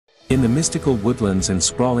In the mystical woodlands and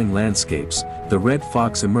sprawling landscapes, the red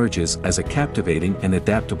fox emerges as a captivating and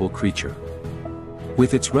adaptable creature.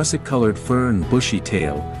 With its russet-colored fur and bushy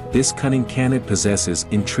tail, this cunning canid possesses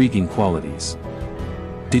intriguing qualities.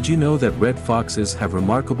 Did you know that red foxes have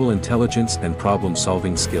remarkable intelligence and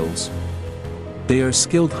problem-solving skills? They are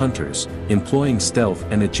skilled hunters, employing stealth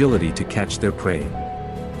and agility to catch their prey.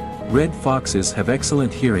 Red foxes have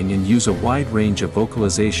excellent hearing and use a wide range of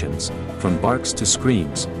vocalizations, from barks to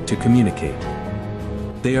screams, to communicate.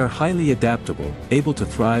 They are highly adaptable, able to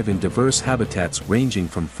thrive in diverse habitats ranging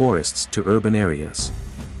from forests to urban areas.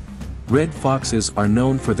 Red foxes are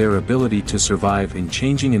known for their ability to survive in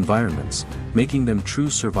changing environments, making them true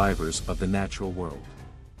survivors of the natural world.